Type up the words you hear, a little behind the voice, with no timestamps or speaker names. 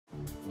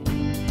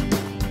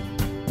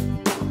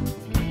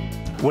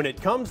When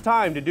it comes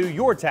time to do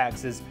your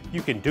taxes,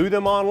 you can do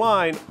them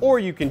online or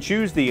you can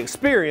choose the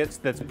experience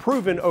that's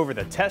proven over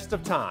the test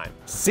of time.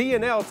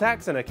 C&L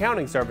Tax and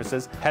Accounting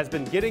Services has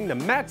been getting the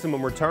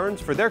maximum returns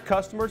for their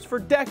customers for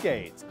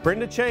decades.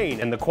 Brenda Chain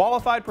and the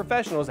qualified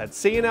professionals at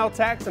C&L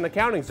Tax and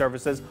Accounting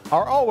Services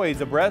are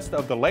always abreast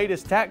of the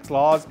latest tax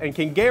laws and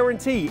can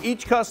guarantee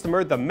each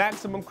customer the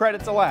maximum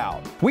credits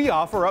allowed. We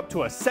offer up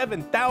to a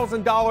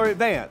 $7,000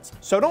 advance,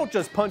 so don't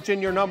just punch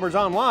in your numbers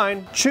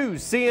online.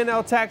 Choose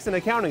C&L Tax and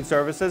Accounting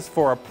Services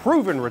for a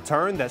proven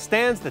return that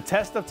stands the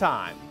test of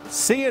time.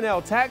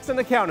 C&L Tax and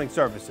Accounting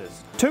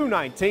Services,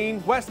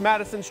 219 West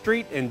Madison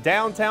Street in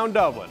downtown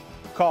Dublin.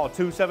 Call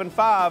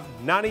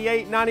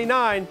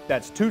 275-9899.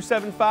 That's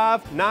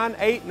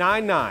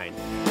 275-9899.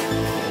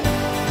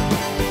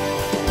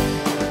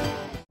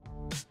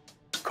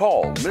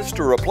 Call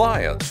Mr.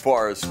 Appliance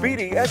for a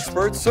speedy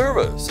expert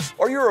service.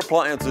 Are your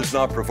appliances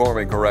not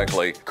performing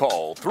correctly?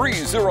 Call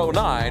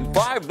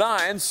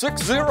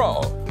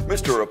 309-5960.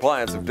 Mr.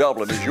 Appliance of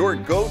Dublin is your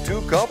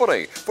go-to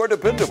company for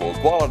dependable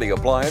quality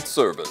appliance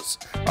service.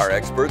 Our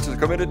experts are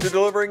committed to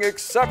delivering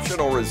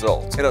exceptional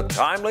results in a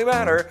timely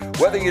manner,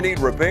 whether you need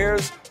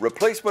repairs,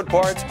 replacement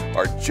parts,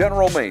 or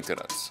general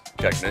maintenance.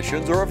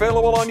 Technicians are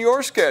available on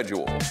your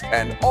schedule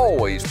and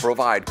always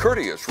provide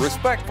courteous,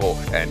 respectful,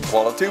 and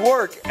quality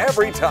work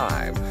every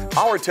time.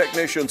 Our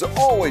technicians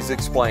always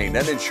explain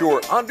and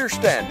ensure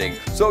understanding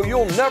so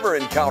you'll never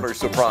encounter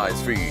surprise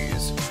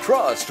fees.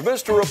 Trust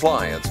Mr.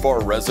 Appliance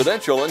for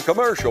residential and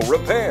commercial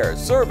repair,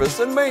 service,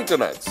 and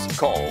maintenance.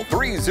 Call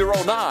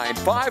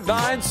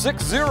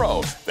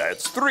 309-5960.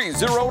 That's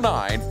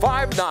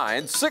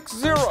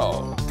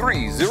 309-5960.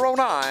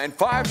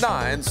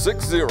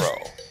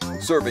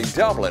 309-5960. Serving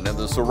Dublin and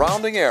the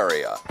surrounding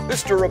area.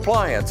 Mr.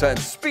 Appliance and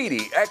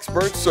Speedy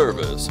Expert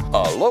Service,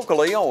 a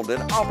locally owned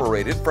and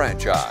operated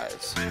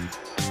franchise.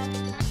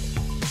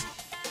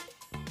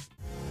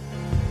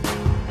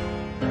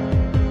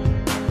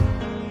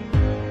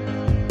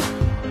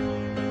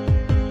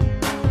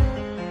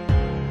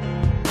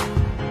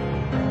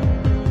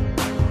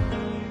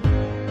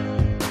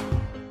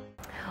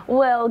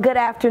 Well, good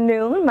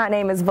afternoon. My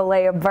name is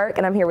Valea Burke,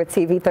 and I'm here with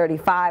TV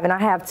 35, and I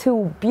have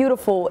two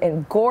beautiful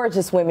and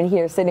gorgeous women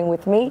here sitting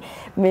with me,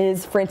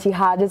 Ms. Frenchie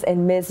Hodges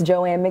and Ms.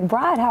 Joanne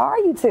McBride. How are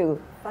you two?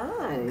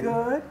 Fine.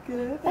 Good,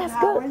 good. That's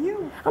How good. are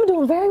you? I'm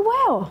doing very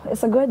well.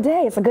 It's a good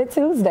day. It's a good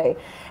Tuesday.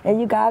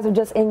 And you guys are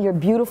just in your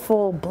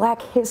beautiful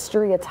Black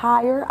history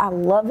attire. I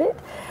love it.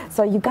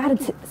 So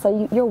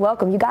you're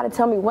welcome. You got to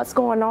tell me what's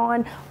going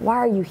on. Why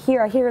are you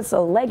here? I hear it's a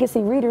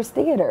Legacy Readers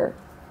Theater.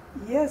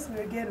 Yes,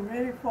 we're getting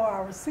ready for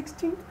our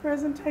 16th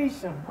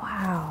presentation.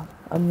 Wow,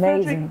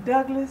 amazing. Frederick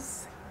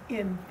Douglass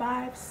in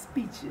 5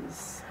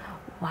 speeches.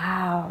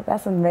 Wow,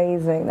 that's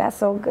amazing. That's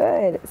so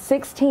good.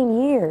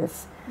 16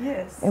 years.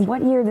 Yes. And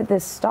what year did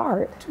this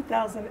start?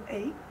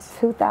 2008.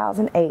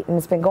 2008, and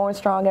it's been going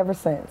strong ever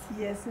since.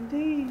 Yes,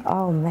 indeed.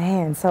 Oh,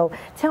 man. So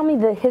tell me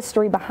the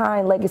history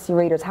behind Legacy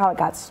Readers, how it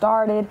got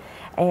started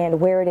and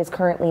where it is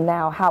currently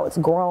now, how it's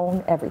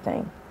grown,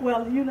 everything.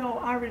 Well, you know,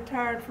 I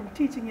retired from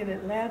teaching in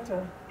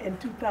Atlanta in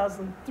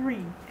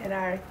 2003, and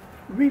I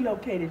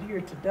relocated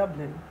here to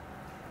Dublin.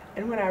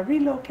 And when I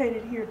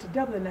relocated here to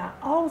Dublin, I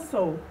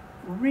also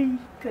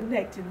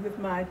reconnected with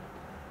my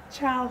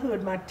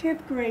childhood, my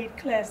 10th grade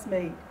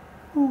classmate,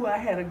 who I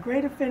had a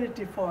great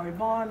affinity for,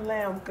 Yvonne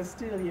Lamb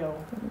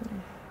Castillo.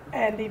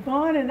 And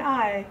Yvonne and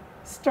I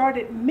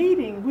started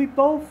meeting. We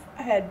both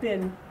had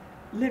been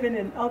living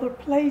in other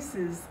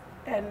places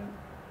and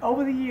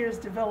over the years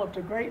developed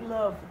a great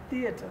love for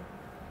theater.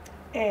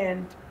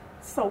 And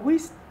so we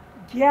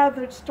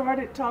gathered,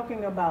 started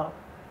talking about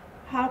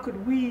how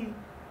could we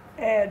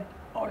add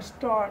or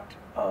start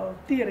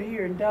theater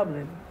here in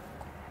Dublin.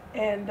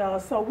 And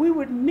so we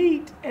would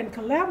meet and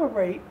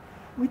collaborate.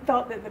 We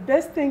thought that the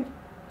best thing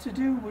to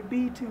do would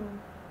be to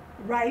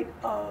write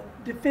a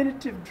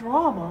definitive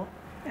drama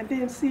and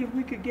then see if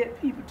we could get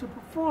people to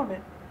perform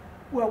it.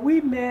 Well, we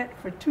met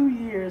for 2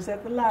 years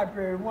at the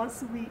library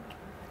once a week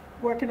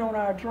working on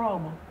our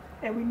drama.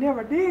 And we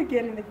never did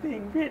get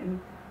anything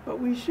written, but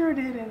we sure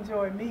did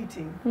enjoy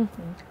meeting.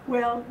 Mm-hmm.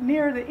 Well,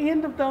 near the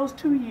end of those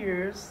 2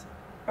 years,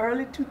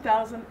 early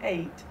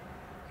 2008,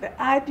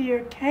 the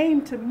idea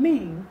came to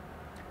me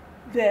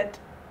that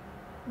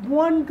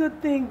one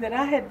good thing that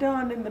I had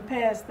done in the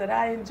past that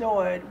I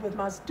enjoyed with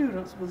my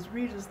students was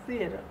Readers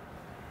Theater.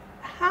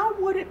 How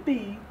would it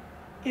be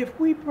if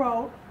we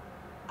brought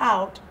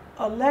out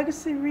a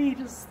Legacy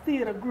Readers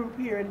Theater group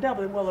here in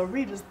Dublin? Well, a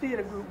Readers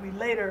Theater group, we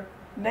later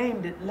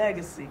named it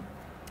Legacy.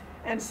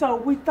 And so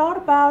we thought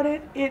about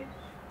it. It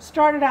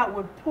started out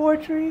with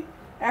poetry,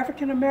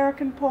 African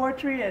American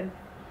poetry and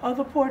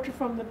other poetry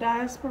from the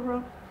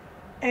diaspora.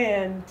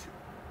 And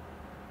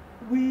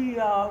we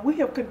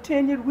have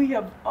continued. We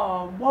have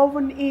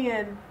woven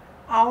in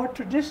our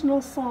traditional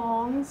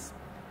songs,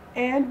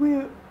 and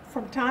we,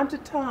 from time to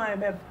time,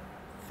 have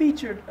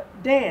featured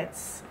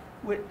dance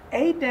with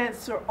a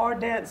dancer or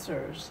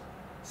dancers.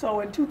 So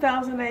in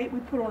 2008,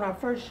 we put on our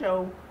first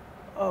show,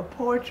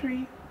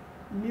 poetry,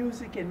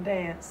 music, and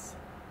dance.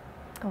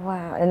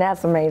 Wow, and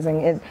that's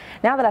amazing.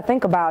 Now that I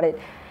think about it,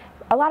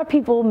 a lot of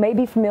people may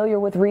be familiar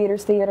with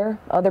Readers Theater.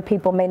 Other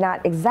people may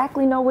not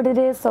exactly know what it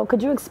is. So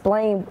could you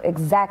explain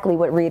exactly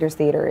what Readers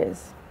Theater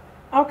is?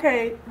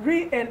 Okay,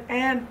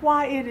 and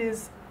why it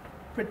is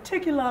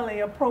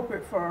particularly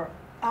appropriate for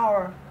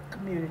our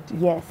community.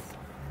 Yes.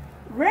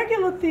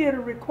 Regular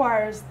theater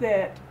requires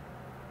that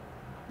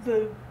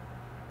the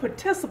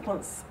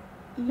participants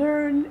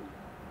learn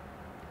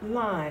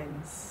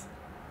lines.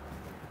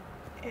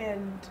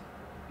 And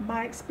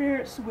my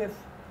experience with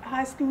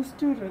high school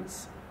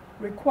students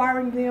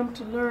requiring them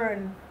to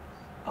learn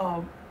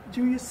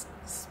Julius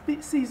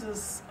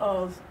Caesar's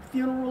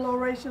funeral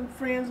oration,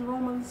 Friends,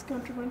 Romans,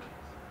 Countrymen,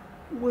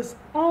 was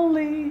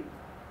only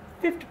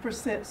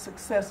 50%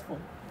 successful.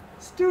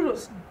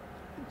 Students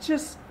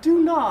just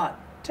do not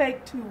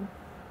take to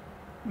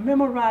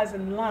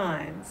memorizing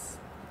lines.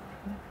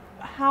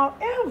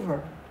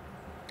 However,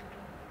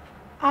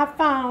 I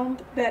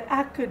found that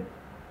I could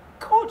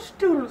coach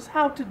students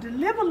how to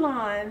deliver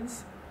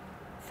lines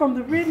from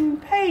the written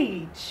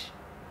page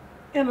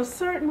in a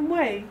certain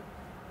way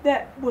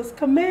that was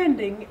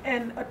commanding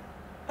and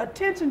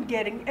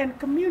attention-getting and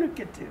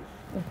communicative.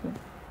 Mm-hmm.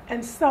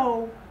 And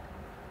so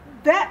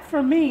that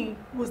for me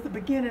was the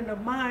beginning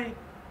of my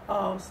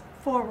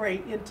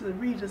foray into the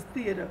Readers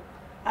Theater.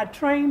 I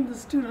trained the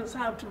students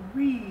how to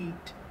read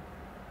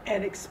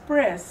and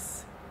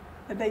express,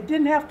 and they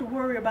didn't have to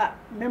worry about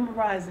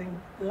memorizing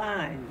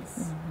lines.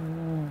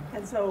 Mm-hmm.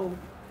 And so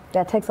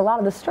that takes a lot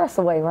of the stress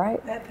away,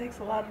 right? That takes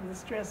a lot of the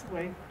stress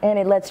away. And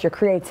it lets your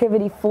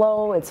creativity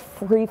flow, it's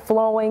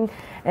free-flowing,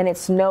 and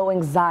it's no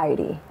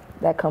anxiety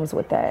that comes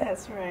with that.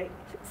 That's right.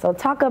 So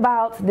talk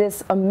about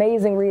this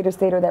amazing Readers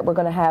Theater that we're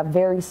going to have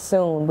very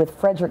soon with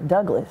Frederick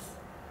Douglass.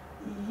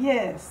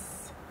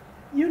 Yes.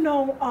 You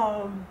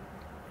know,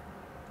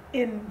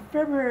 in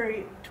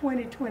February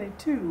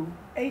 2022,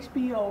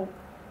 HBO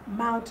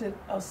mounted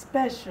a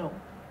special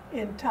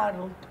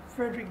entitled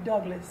Frederick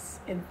Douglass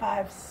in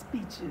 5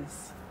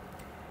 Speeches.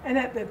 And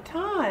at the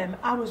time,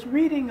 I was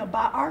reading a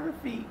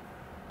biography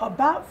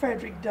about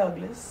Frederick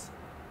Douglass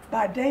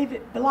by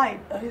David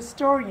Blight, a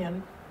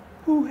historian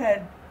who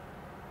had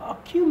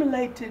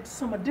accumulated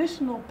some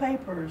additional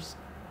papers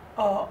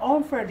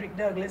on Frederick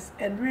Douglass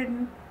and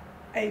written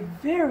a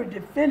very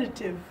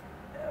definitive,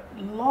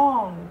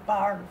 long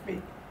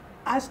biography.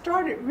 I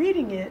started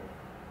reading it,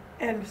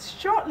 and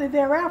shortly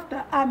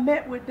thereafter, I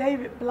met with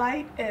David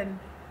Blight and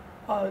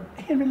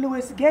Henry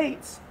Louis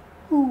Gates,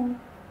 who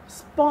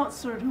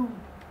sponsored, who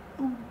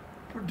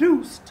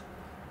produced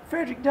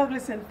Frederick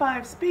Douglass in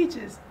 5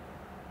 Speeches,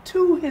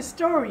 2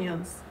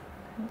 historians.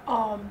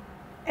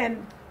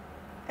 And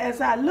as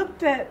I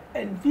looked at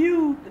and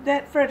viewed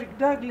that Frederick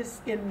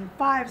Douglass in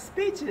 5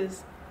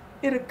 Speeches,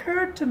 it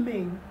occurred to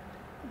me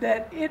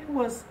that it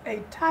was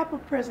a type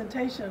of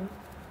presentation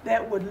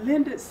that would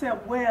lend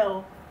itself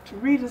well to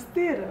Readers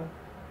Theater.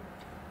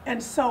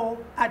 And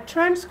so I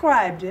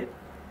transcribed it,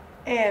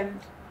 and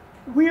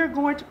we are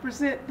going to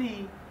present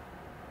the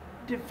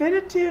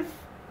definitive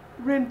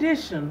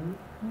rendition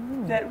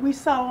that we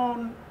saw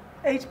on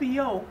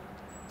HBO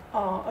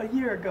a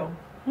year ago.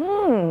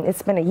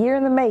 It's been a year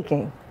in the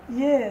making.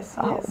 Yes,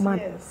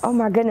 yes. Oh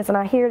my goodness, and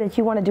I hear that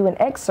you want to do an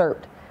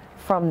excerpt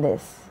from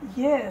this.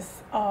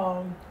 Yes,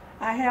 I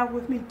have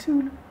with me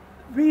 2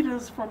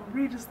 readers from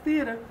Readers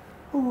Theater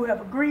who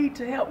have agreed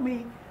to help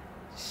me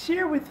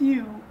share with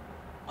you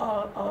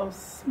a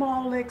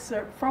small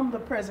excerpt from the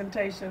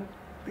presentation,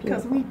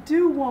 because we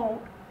do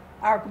want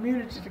our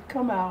community to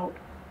come out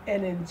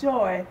and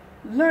enjoy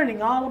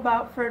learning all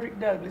about Frederick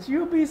Douglass.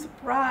 You'll be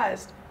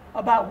surprised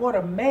about what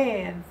a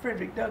man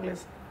Frederick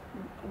Douglass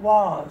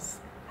was,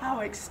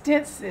 how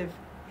extensive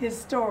his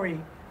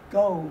story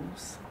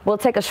goes. We'll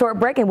take a short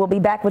break and we'll be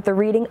back with the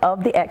reading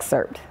of the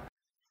excerpt.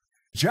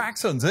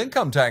 Jackson's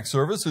Income Tax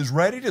Service is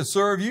ready to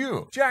serve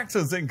you.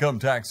 Jackson's Income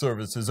Tax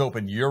Service is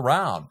open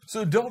year-round,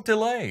 so don't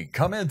delay.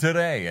 Come in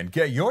today and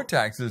get your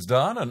taxes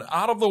done and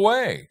out of the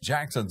way.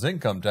 Jackson's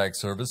Income Tax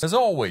Service has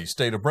always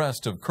stayed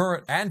abreast of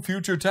current and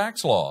future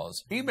tax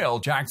laws. Email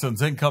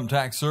Jackson's Income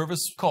Tax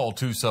Service, call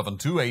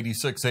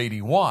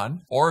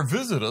 272-8681, or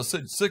visit us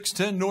at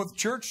 610 North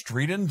Church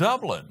Street in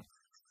Dublin.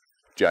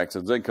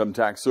 Jackson's Income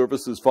Tax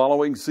Service is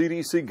following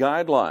CDC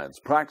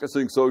guidelines,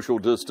 practicing social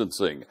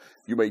distancing.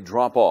 You may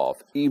drop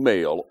off,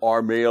 email,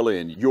 or mail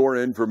in your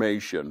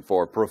information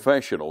for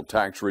professional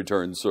tax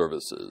return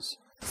services.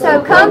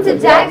 So come to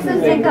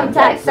Jackson's Income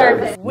Tax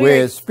Service,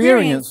 where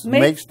experience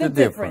makes the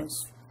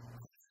difference.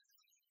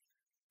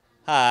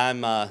 Hi,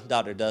 I'm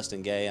Dr.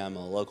 Dustin Gay. I'm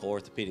a local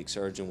orthopedic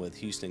surgeon with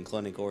Houston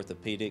Clinic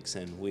Orthopedics,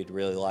 and we'd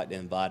really like to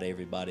invite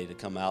everybody to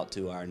come out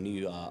to our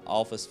new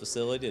office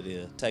facility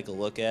to take a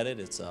look at it.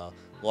 It's a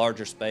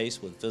larger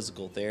space with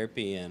physical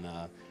therapy, and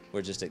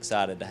we're just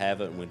excited to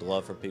have it, and we'd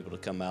love for people to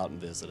come out and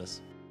visit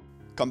us.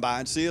 Come by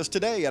and see us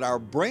today at our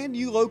brand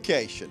new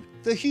location,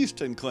 the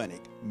Houston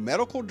Clinic,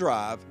 Medical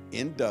Drive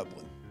in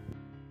Dublin.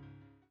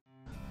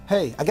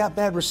 Hey, I got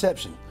bad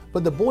reception,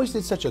 but the boys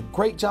did such a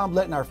great job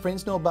letting our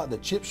friends know about the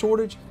chip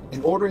shortage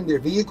and ordering their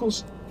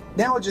vehicles.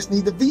 Now I just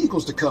need the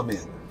vehicles to come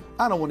in.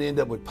 I don't want to end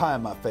up with pie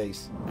in my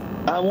face.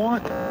 I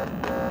want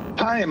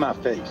pie in my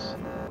face.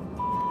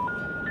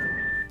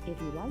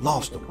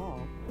 Lost them.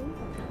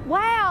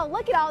 Wow,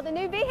 look at all the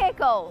new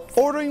vehicles.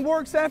 Ordering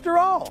works after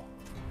all.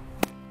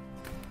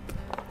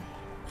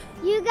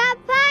 You got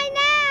pie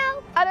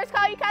now. Others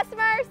call you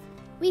customers.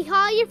 We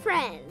call you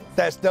friends.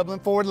 That's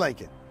Dublin Ford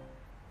Lincoln.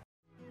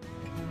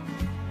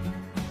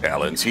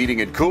 Allen's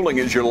Heating and Cooling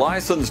is your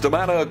licensed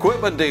Amana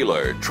equipment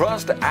dealer.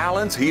 Trust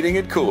Allen's Heating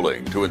and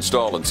Cooling to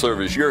install and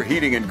service your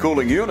heating and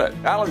cooling unit.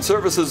 Allen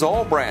services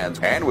all brands,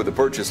 and with the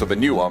purchase of a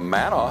new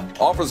Amana,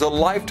 offers a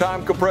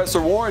lifetime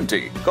compressor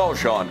warranty. Call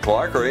Sean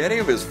Clark or any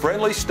of his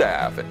friendly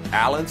staff at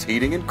Allen's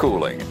Heating and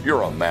Cooling,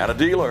 your Amana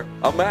dealer.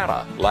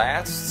 Amana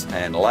lasts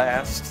and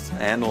lasts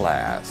and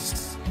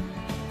lasts.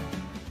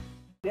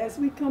 As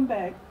we come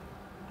back,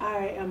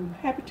 I am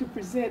happy to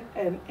present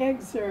an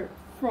excerpt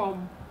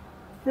from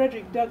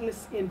Frederick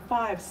Douglass in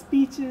 5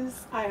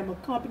 speeches. I am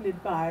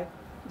accompanied by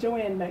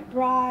Joanne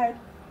McBride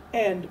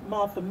and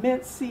Martha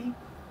Mency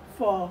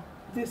for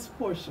this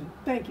portion.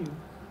 Thank you.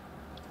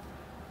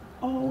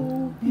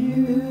 Oh,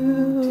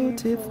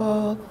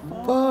 beautiful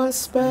for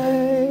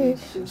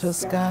spacious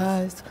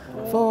skies,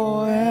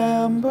 for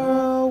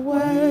amber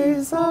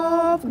waves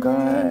of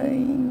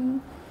grain,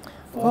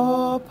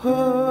 for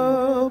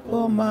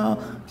purple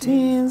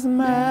mountains'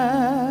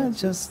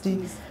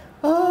 majesties,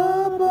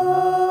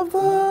 above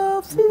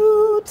the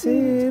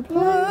fluted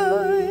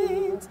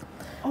plains.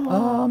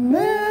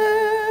 America,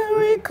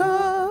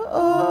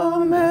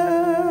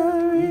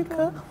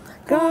 America,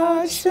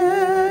 God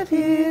shed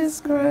His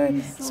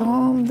grace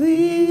on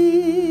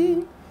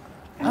thee,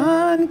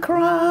 and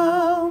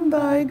crown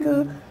thy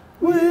good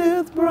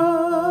with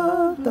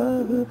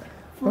brotherhood,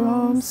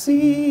 from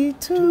sea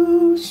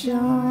to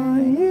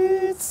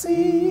shining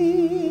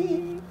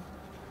sea.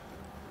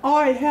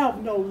 I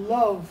have no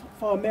love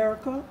for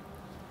America.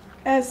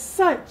 As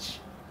such,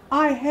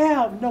 I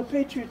have no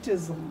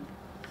patriotism.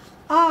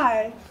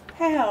 I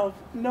have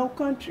no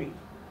country.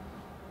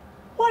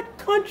 What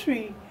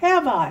country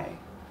have I?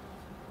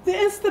 The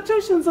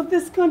institutions of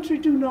this country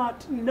do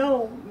not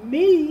know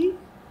me,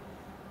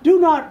 do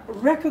not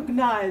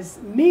recognize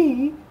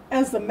me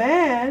as a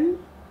man.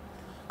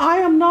 I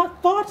am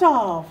not thought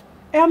of,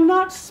 am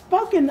not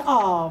spoken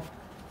of,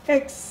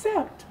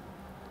 except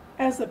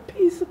as a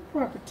piece of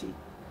property.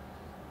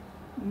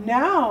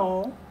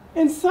 Now,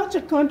 in such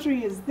a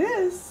country as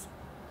this,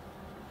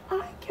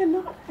 I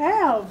cannot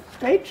have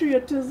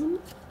patriotism.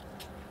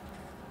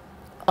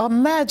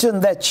 Imagine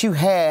that you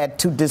had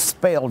to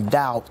dispel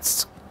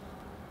doubts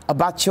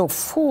about your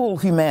full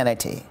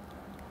humanity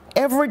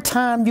every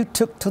time you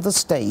took to the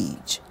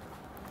stage.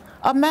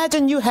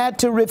 Imagine you had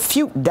to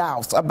refute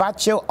doubts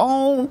about your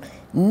own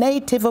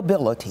native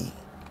ability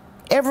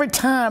every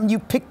time you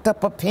picked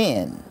up a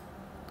pen.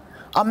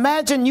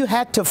 Imagine you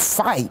had to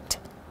fight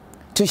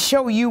to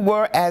show you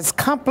were as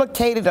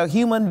complicated a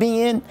human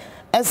being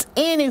as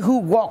any who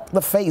walked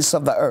the face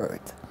of the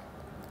earth,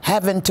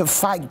 having to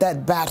fight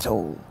that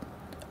battle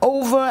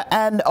over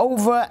and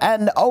over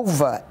and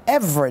over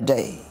every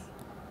day.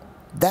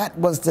 That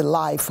was the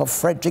life of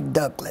Frederick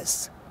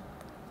Douglass.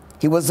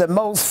 He was the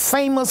most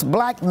famous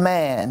black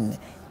man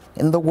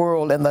in the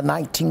world in the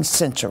 19th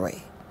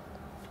century.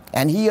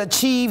 And he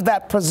achieved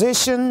that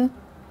position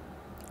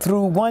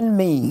through one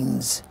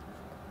means,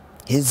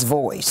 his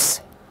voice.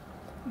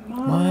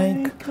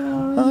 My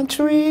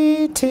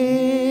country,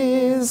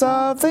 'tis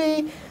of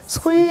the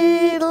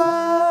sweet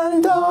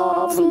land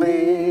of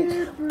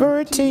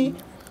liberty,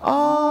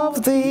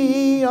 of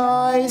thee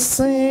I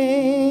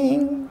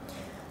sing.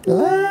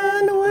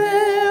 Land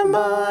where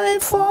my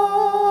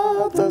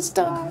fathers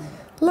died,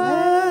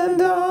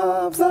 land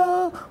of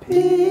the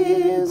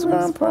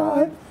pilgrim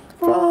pride,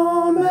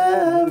 from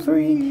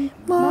every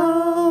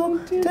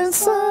mountain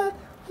side,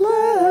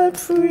 let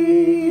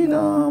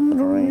freedom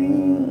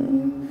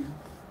ring.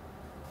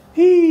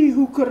 He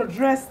who could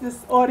address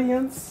this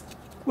audience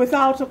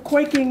without a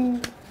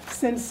quaking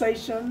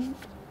sensation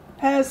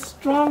has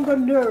stronger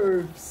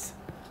nerves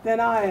than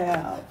I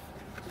have.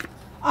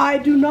 I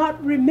do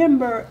not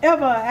remember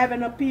ever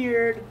having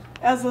appeared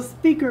as a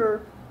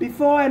speaker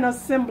before an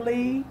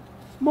assembly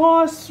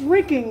more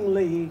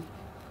shrinkingly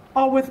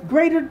or with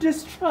greater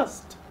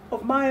distrust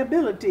of my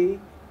ability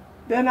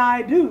than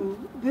I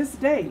do this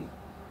day.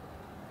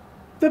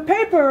 The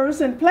papers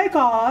and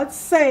placards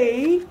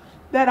say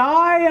that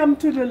I am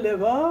to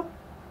deliver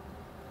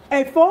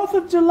a 4th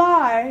of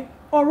July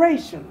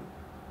oration.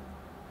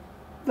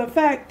 The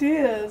fact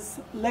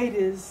is,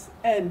 ladies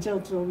and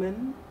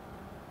gentlemen,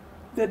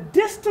 the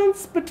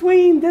distance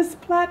between this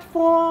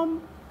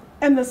platform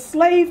and the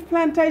slave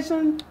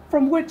plantation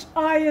from which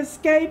I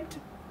escaped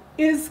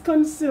is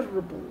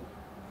considerable,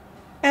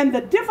 and the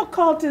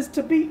difficulties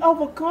to be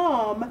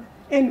overcome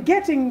in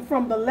getting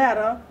from the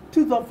latter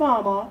to the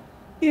former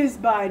is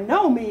by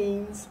no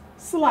means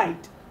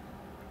slight.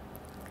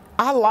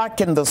 I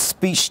liken the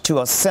speech to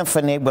a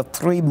symphony with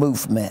 3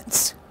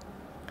 movements.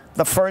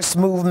 The first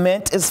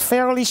movement is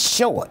fairly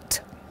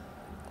short.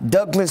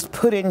 Douglass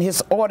putting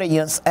his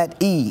audience at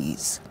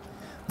ease.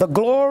 the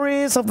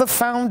glories of the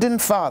founding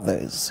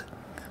fathers,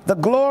 the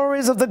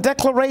glories of the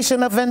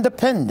Declaration of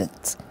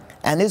Independence,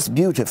 and it's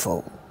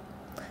beautiful.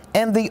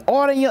 And the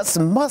audience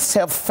must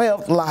have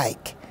felt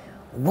like,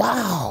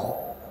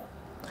 wow,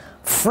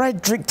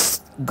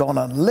 Frederick's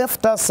gonna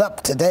lift us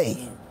up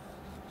today.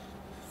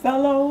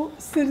 Fellow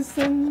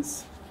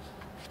citizens,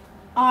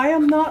 I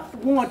am not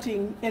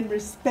wanting in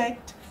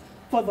respect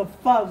for the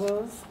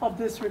fathers of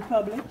this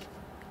republic.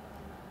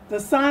 The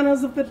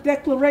signers of the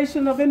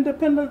Declaration of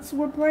Independence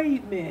were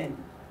brave men.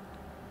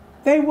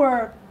 They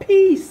were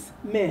peace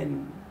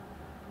men,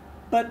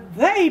 but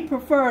they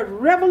preferred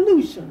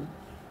revolution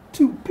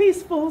to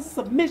peaceful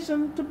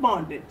submission to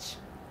bondage.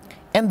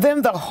 And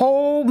then the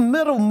whole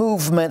middle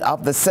movement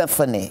of the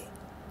symphony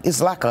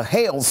is like a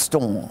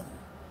hailstorm.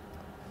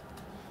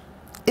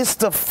 It's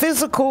the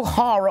physical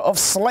horror of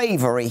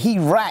slavery he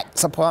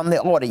racks upon the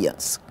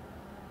audience.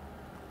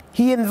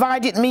 He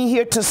invited me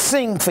here to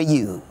sing for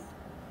you,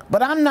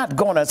 but I'm not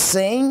gonna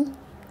sing.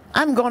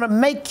 I'm gonna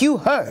make you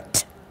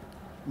hurt.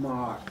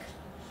 Mark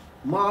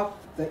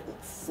the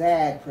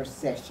sad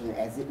procession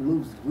as it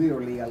moves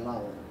wearily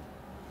along,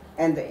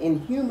 and the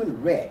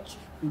inhuman wretch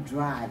who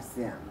drives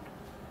them.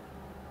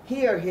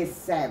 Hear his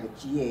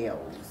savage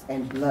yells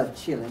and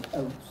blood-chilling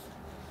oaths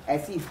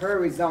as he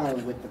hurries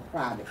on with the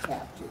private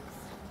captives.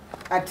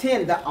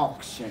 Attend the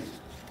auction.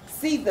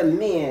 See the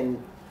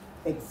men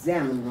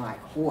examined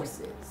like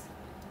horses.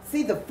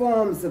 See the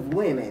forms of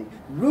women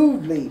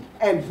rudely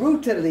and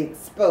brutally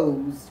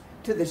exposed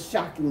to the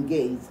shocking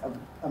gaze of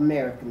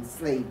American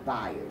slave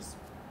buyers.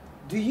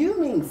 Do you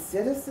mean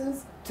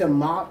citizens to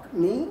mock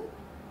me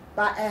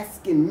by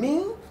asking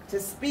me to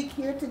speak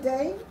here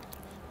today?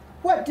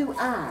 What do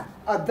I,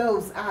 or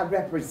those I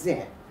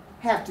represent,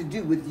 have to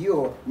do with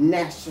your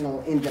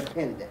national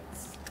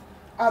independence?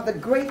 Are the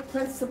great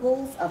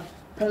principles of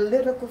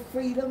political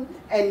freedom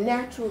and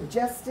natural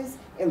justice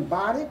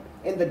embodied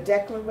in the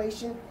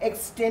Declaration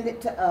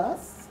extended to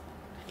us?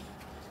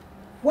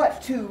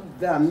 What to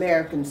the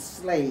American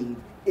slave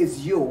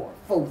is your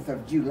 4th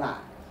of July?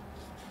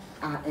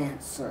 I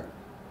answer,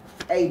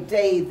 a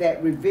day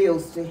that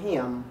reveals to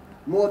him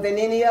more than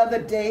any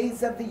other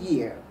days of the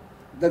year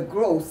the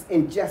gross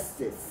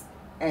injustice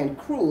and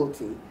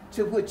cruelty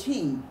to which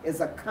he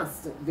is a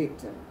constant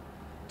victim.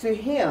 To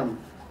him,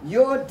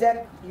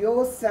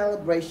 your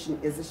celebration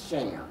is a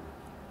sham.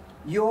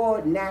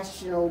 Your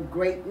national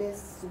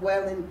greatness,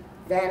 swelling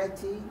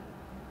vanity,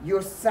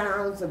 your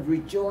sounds of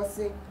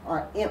rejoicing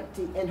are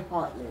empty and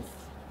heartless.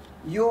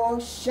 Your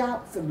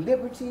shouts of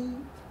liberty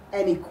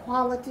and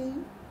equality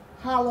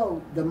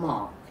hollow the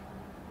mark.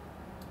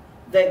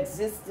 The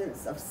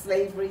existence of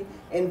slavery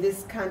in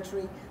this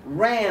country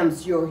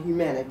rams your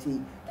humanity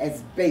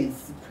as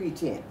base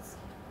pretense,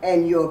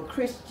 and your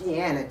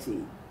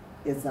Christianity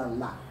is a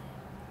lie.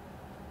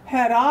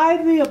 Had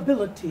I the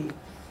ability,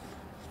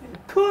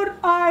 and could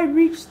I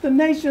reach the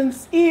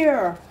nation's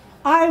ear,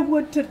 I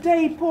would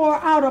today pour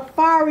out a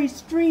fiery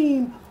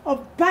stream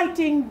of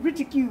biting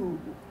ridicule,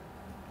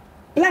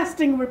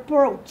 blasting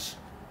reproach,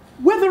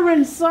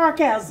 withering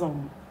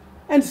sarcasm,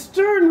 and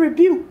stern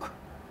rebuke.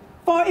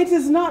 For it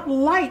is not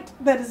light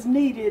that is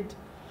needed,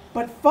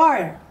 but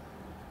fire.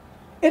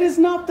 It is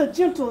not the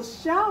gentle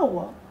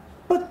shower,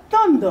 but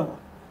thunder.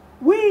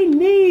 We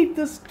need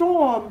the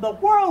storm, the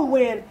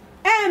whirlwind,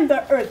 and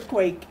the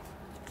earthquake.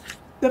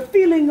 The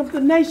feeling of the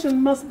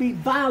nation must be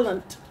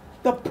violent.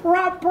 The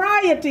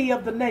propriety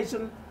of the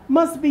nation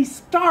must be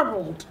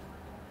startled.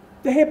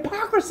 The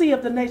hypocrisy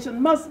of the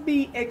nation must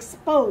be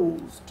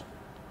exposed.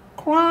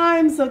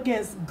 Crimes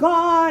against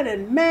God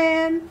and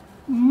man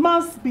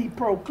must be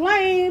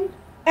proclaimed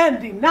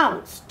and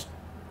denounced.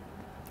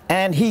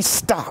 And he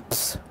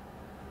stops.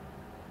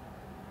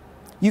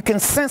 You can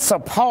sense a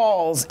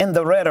pause in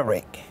the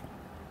rhetoric.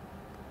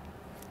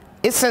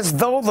 It's as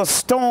though the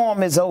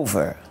storm is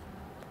over.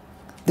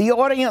 The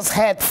audience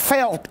had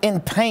felt in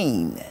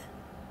pain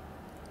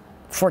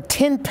for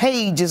 10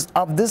 pages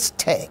of this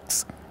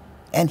text,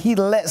 and he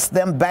lets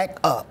them back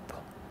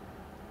up.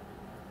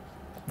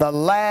 The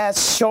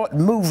last short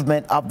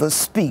movement of the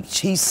speech,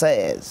 he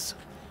says,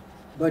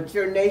 but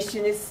your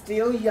nation is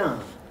still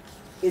young,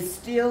 is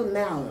still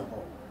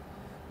malleable,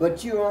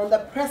 but you're on the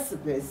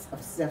precipice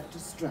of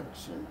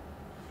self-destruction.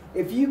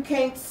 If you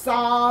can't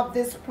solve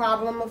this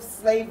problem of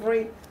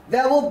slavery,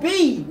 there will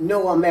be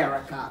no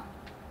America.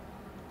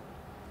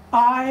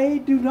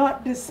 I do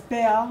not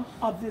despair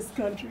of this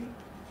country.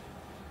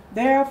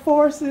 There are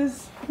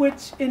forces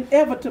which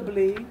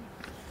inevitably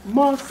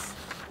must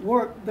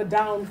work the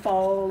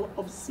downfall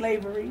of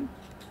slavery.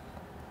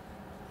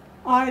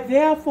 I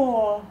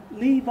therefore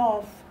leave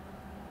off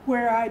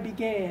where I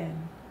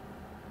began,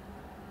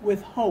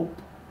 with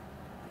hope.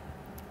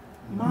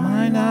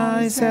 Mine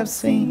eyes have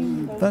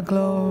seen the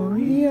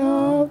glory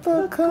of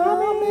the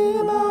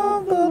coming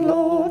of the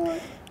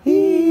Lord.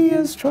 He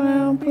is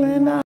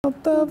trampling out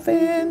the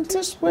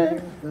vintage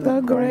where the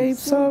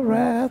grapes of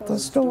wrath are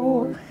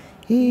stored.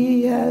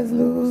 He has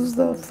loosed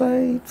the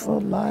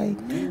fateful light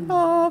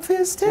of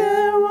his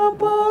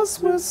terrible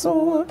swift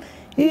sword.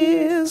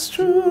 His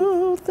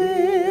truth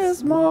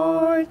is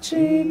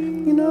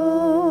marching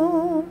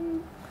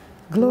on.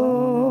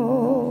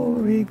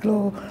 Glory,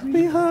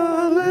 glory,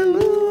 hallelujah.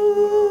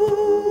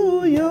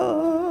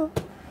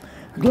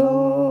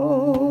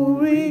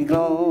 Glory,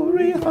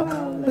 glory,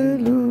 hallelujah.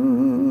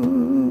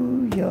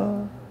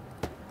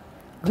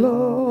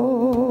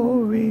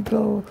 Glory,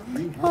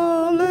 glory,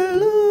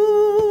 hallelujah.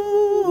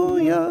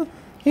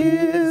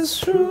 His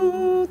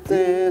truth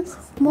is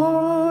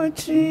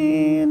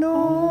marching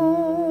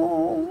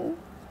on.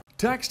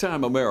 Tax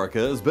Time America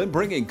has been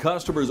bringing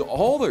customers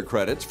all their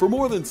credits for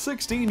more than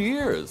 16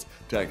 years.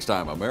 Tax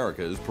Time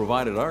America has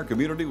provided our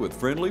community with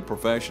friendly,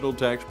 professional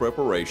tax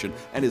preparation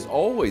and is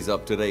always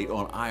up to date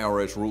on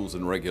IRS rules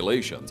and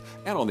regulations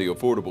and on the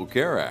Affordable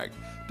Care Act.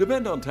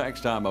 Depend on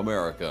Tax Time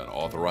America, an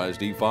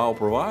authorized e-file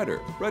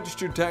provider,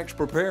 registered tax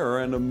preparer,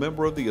 and a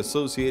member of the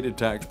Associated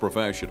Tax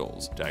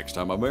Professionals. Tax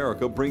Time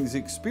America brings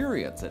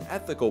experience and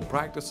ethical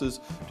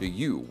practices to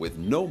you with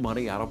no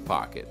money out of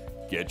pocket.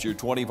 Get your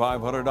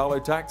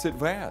 $2,500 tax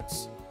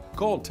advance.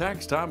 Call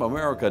Tax Time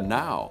America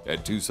now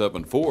at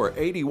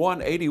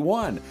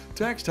 274-8181.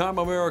 Tax Time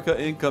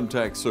America Income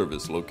Tax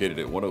Service, located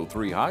at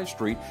 103 High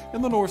Street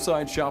in the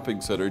Northside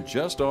Shopping Center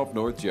just off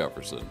North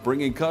Jefferson,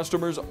 bringing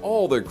customers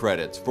all their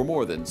credits for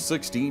more than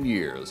 16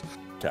 years.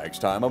 Tax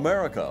Time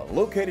America,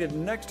 located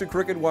next to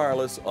Cricket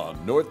Wireless on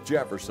North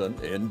Jefferson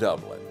in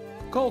Dublin.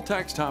 Call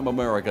Tax Time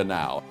America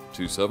now,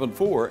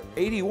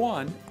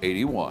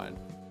 274-8181.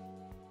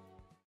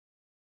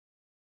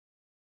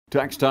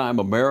 Tax Time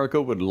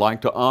America would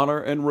like to honor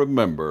and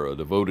remember a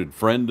devoted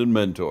friend and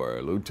mentor,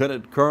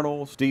 Lieutenant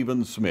Colonel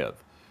Stephen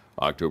Smith,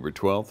 October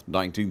 12,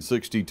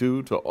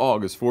 1962 to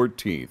August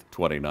 14,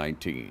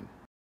 2019.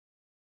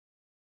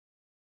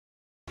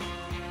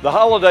 The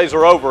holidays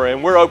are over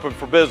and we're open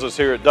for business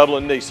here at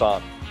Dublin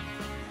Nissan.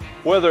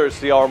 Whether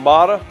it's the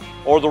Armada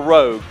or the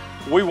Rogue,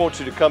 we want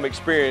you to come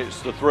experience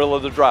the thrill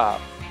of the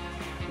drive.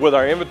 With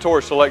our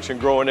inventory selection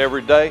growing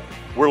every day,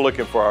 we're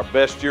looking for our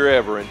best year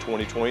ever in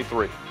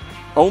 2023.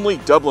 Only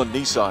Dublin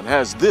Nissan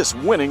has this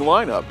winning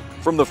lineup.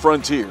 From the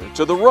Frontier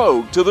to the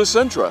Rogue to the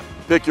Sentra.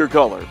 Pick your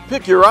color,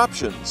 pick your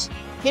options.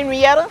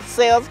 Henrietta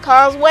sells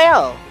cars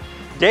well.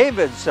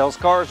 David sells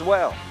cars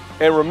well.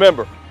 And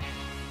remember,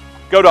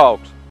 go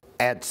Dogs.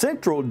 At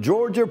Central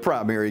Georgia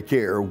Primary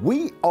Care,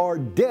 we are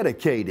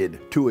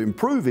dedicated to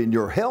improving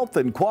your health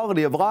and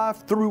quality of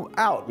life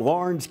throughout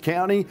Lawrence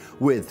County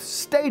with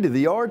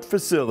state-of-the-art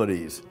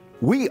facilities.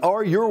 We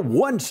are your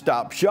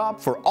one-stop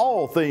shop for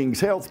all things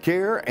health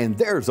care, and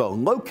there's a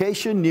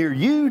location near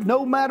you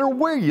no matter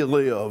where you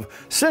live.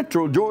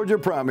 Central Georgia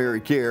Primary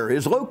Care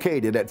is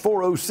located at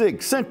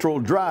 406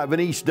 Central Drive in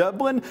East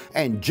Dublin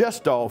and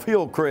just off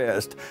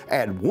Hillcrest,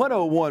 at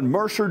 101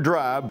 Mercer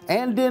Drive,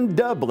 and in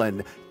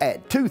Dublin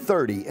at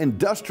 230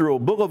 Industrial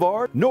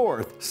Boulevard,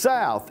 north,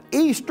 south,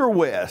 east, or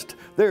west.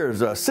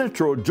 There's a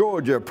Central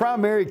Georgia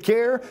Primary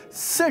Care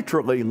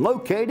centrally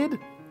located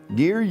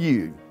near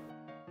you.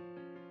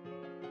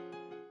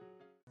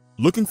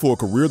 Looking for a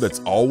career that's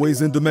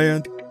always in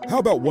demand? How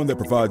about one that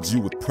provides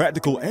you with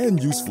practical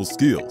and useful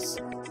skills?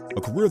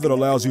 A career that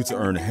allows you to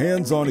earn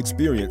hands-on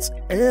experience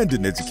and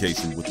an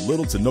education with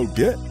little to no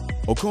debt?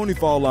 Oconee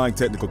Fall Line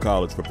Technical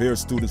College prepares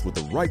students with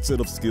the right set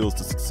of skills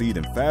to succeed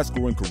in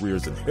fast-growing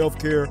careers in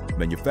healthcare,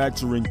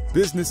 manufacturing,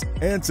 business,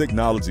 and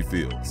technology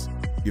fields.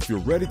 If you're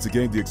ready to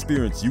gain the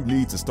experience you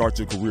need to start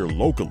your career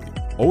locally,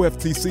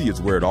 OFTC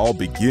is where it all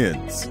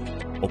begins.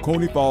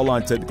 Oconee Fall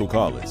Line Technical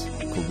College.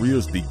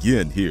 Careers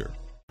begin here.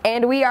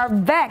 And we are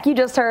back. You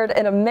just heard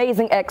an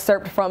amazing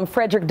excerpt from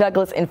Frederick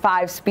Douglass in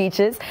 5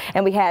 speeches,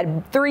 and we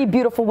had 3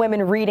 beautiful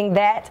women reading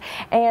that.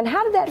 And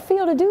how did that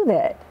feel to do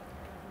that?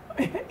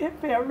 It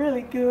felt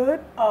really good.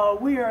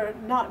 We are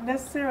not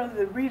necessarily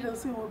the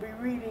readers who will be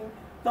reading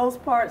those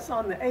parts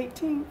on the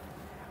 18th,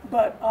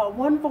 but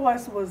one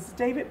voice was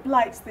David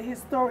Blight's, the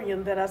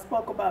historian that I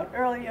spoke about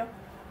earlier.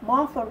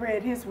 Martha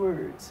read his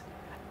words,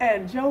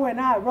 and Joe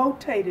and I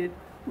rotated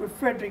with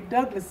Frederick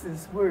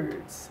Douglass's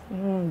words.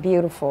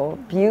 Beautiful,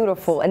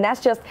 beautiful. And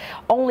that's just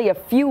only a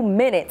few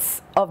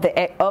minutes of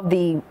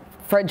the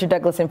Frederick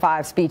Douglass in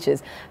 5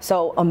 speeches.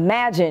 So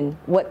imagine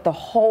what the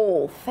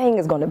whole thing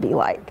is going to be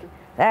like.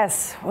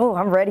 That's, oh,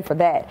 I'm ready for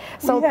that.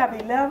 So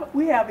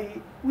we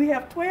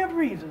have 12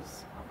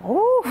 readers.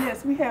 Ooh.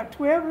 Yes, we have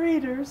 12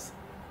 readers.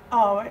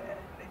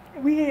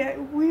 We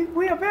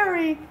are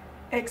very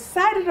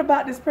excited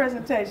about this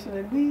presentation,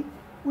 and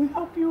we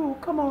hope you will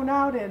come on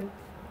out and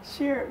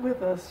share it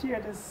with us, share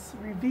this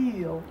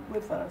reveal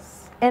with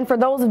us. And for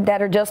those that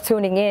are just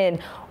tuning in,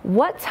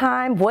 what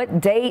time,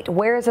 what date,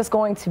 where is this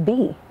going to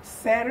be?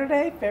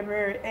 Saturday,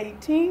 February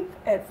 18th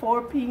at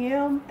 4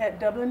 p.m. at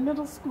Dublin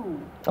Middle School.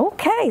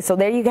 Okay, so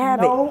there you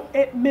have it. No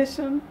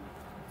admission,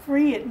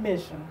 free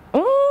admission.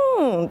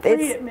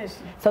 Free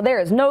admission. So there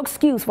is no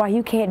excuse why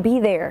you can't be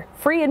there.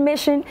 Free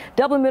admission,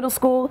 Dublin Middle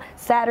School,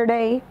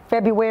 Saturday,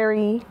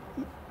 February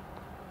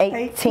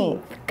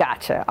 18th.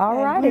 Gotcha.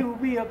 All right. We will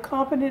be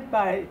accompanied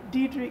by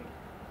Diedrich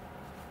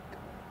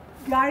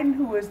Guyton,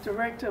 who is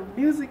Director of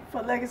Music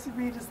for Legacy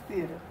Readers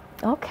Theater.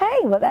 Okay,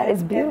 well that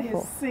is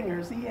beautiful. And his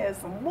singers, he has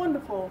some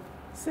wonderful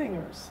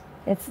singers.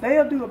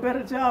 They'll do a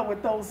better job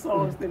with those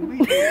songs than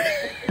we do.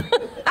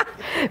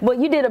 Well,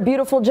 you did a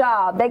beautiful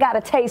job. They got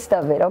a taste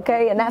of it,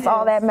 okay? And that's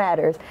all that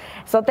matters.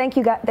 So thank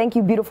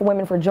you, beautiful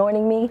women, for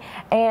joining me.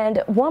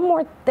 And one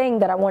more thing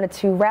that I wanted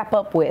to wrap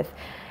up with.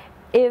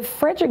 If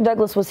Frederick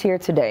Douglass was here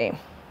today,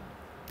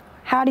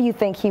 how do you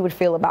think he would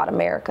feel about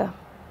America?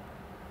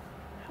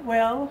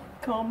 Well,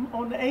 come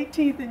on the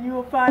 18th and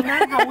you'll find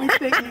out how we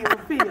think he will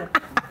feel.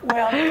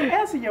 Well, to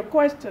answer your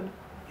question,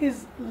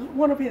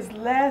 one of his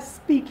last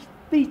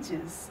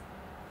speeches,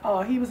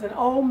 he was an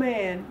old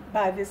man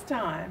by this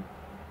time,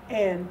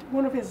 and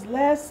one of his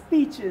last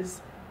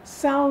speeches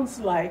sounds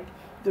like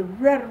the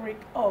rhetoric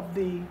of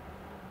the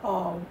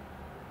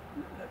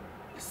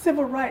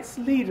civil rights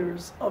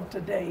leaders of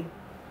today.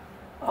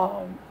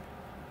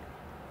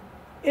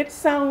 It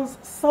sounds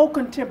so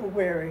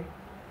contemporary.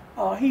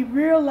 He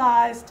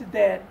realized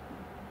that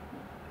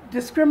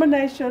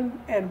discrimination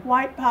and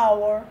white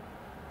power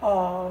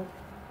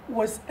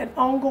was an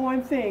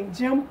ongoing thing.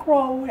 Jim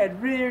Crow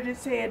had reared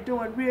its head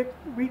during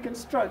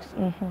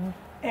Reconstruction.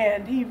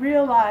 And he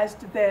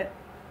realized that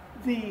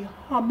the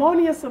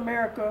harmonious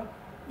America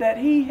that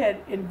he had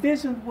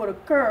envisioned would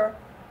occur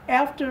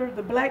after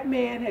the black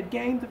man had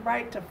gained the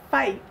right to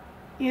fight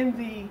in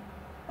the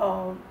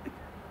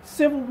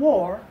Civil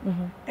War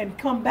and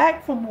come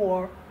back from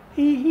war,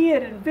 he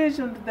had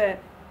envisioned that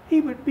he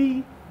would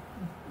be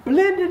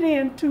blended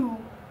into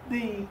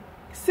the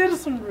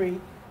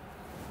citizenry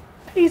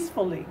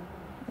peacefully.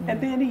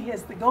 And then he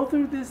has to go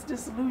through this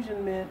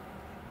disillusionment.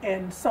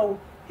 And so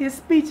his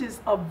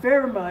speeches are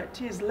very much,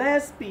 his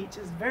last speech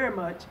is very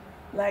much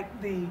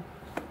like the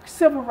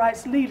civil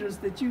rights leaders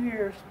that you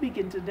hear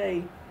speaking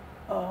today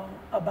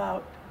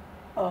about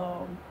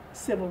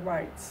civil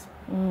rights.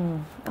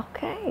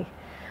 Okay.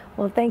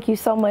 Well, thank you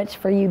so much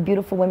for you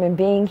beautiful women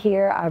being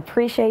here. I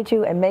appreciate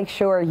you, and make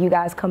sure you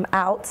guys come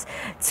out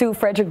to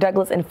Frederick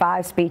Douglass in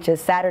 5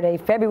 speeches Saturday,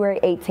 February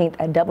 18th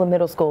at Dublin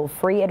Middle School.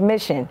 Free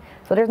admission.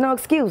 So there's no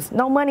excuse,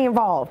 no money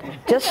involved.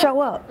 Just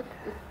show up.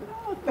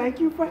 Oh,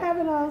 thank you for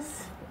having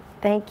us.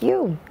 Thank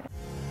you.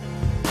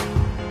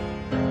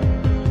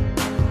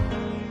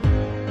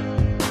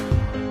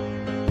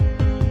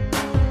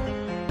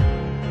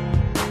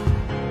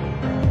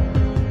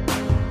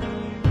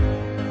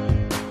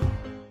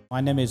 My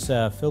name is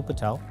Phil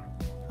Patel.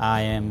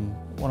 I am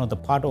one of the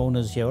part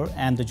owners here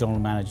and the general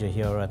manager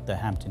here at the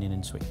Hampton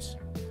Inn & Suites.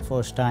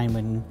 First time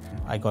when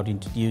I got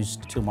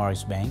introduced to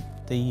Morris Bank,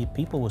 the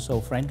people were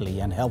so friendly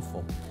and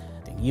helpful.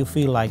 You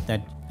feel like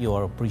that you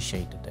are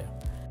appreciated there.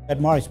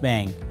 At Morris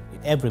Bank,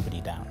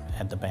 everybody down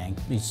at the bank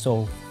is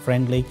so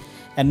friendly,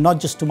 and not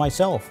just to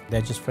myself,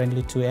 they're just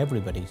friendly to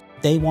everybody.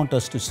 They want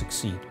us to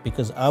succeed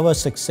because our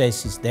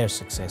success is their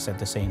success at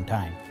the same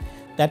time.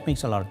 That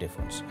makes a lot of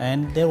difference,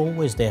 and they're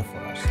always there for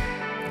us.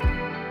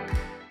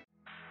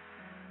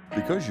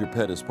 Because your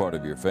pet is part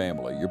of your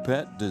family, your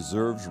pet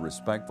deserves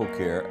respectful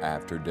care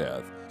after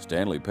death.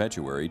 Stanley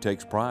Petuary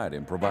takes pride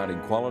in providing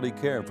quality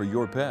care for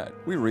your pet.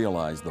 We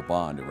realize the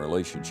bond and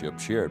relationship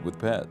shared with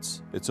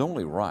pets. It's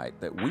only right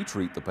that we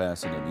treat the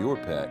passing of your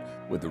pet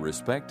with the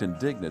respect and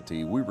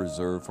dignity we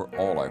reserve for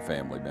all our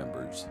family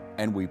members.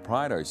 And we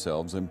pride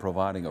ourselves in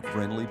providing a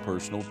friendly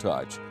personal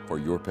touch for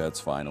your pet's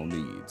final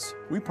needs.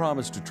 We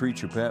promise to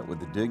treat your pet with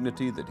the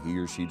dignity that he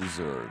or she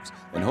deserves,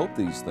 and hope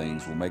these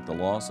things will make the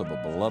loss of a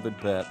beloved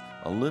pet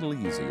a little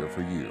easier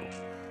for you.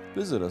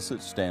 Visit us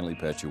at Stanley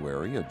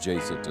Petuary,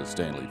 adjacent to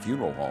Stanley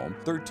Funeral Home,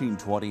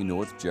 1320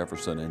 North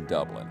Jefferson in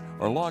Dublin,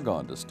 or log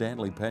on to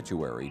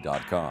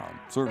stanleypetuary.com.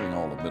 Serving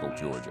all of Middle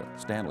Georgia,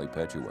 Stanley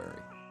Petuary.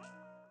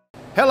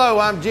 Hello,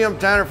 I'm Jim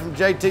Tanner from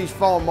JT's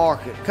Farm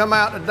Market. Come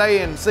out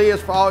today and see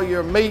us for all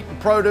your meat and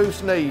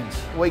produce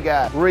needs. We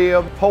got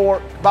rib,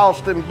 pork,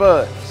 Boston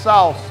butt,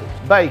 sausage,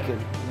 bacon,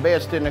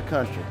 best in the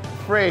country,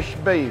 fresh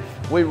beef.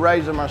 We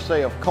raise them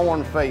ourselves,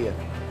 corn-fed.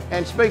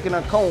 And speaking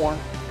of corn,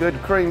 good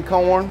cream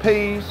corn,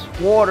 peas,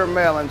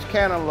 watermelons,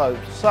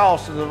 cantaloupes,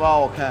 sauces of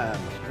all kinds.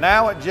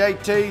 Now at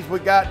JT's, we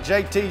got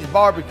JT's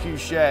Barbecue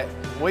Shack.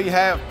 We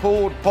have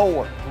pulled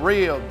pork,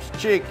 ribs,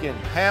 chicken,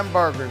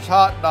 hamburgers,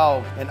 hot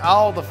dogs, and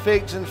all the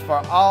fixings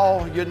for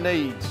all your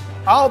needs.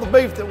 All the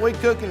beef that we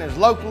cooking is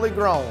locally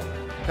grown.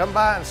 Come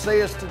by and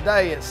see us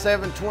today at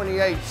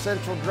 728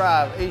 Central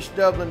Drive, East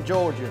Dublin,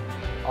 Georgia,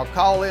 or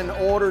call in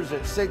orders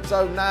at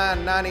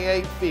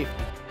 609-9850.